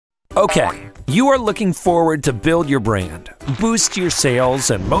Okay, you are looking forward to build your brand, boost your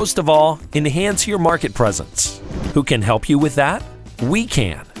sales, and most of all, enhance your market presence. Who can help you with that? We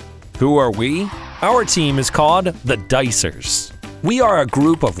can. Who are we? Our team is called the Dicers. We are a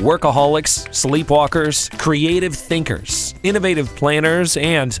group of workaholics, sleepwalkers, creative thinkers, innovative planners,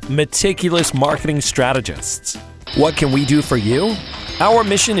 and meticulous marketing strategists. What can we do for you? Our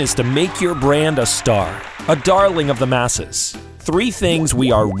mission is to make your brand a star, a darling of the masses. 3 things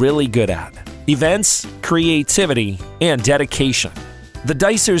we are really good at: events, creativity, and dedication. The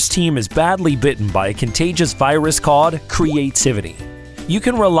Dicers team is badly bitten by a contagious virus called creativity. You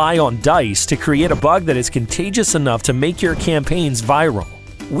can rely on Dice to create a bug that is contagious enough to make your campaigns viral.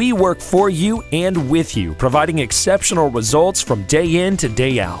 We work for you and with you, providing exceptional results from day in to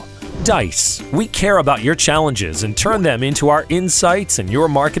day out. Dice, we care about your challenges and turn them into our insights and your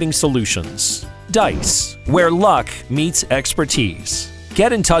marketing solutions. Dice, where luck meets expertise.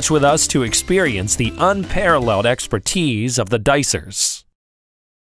 Get in touch with us to experience the unparalleled expertise of the Dicers.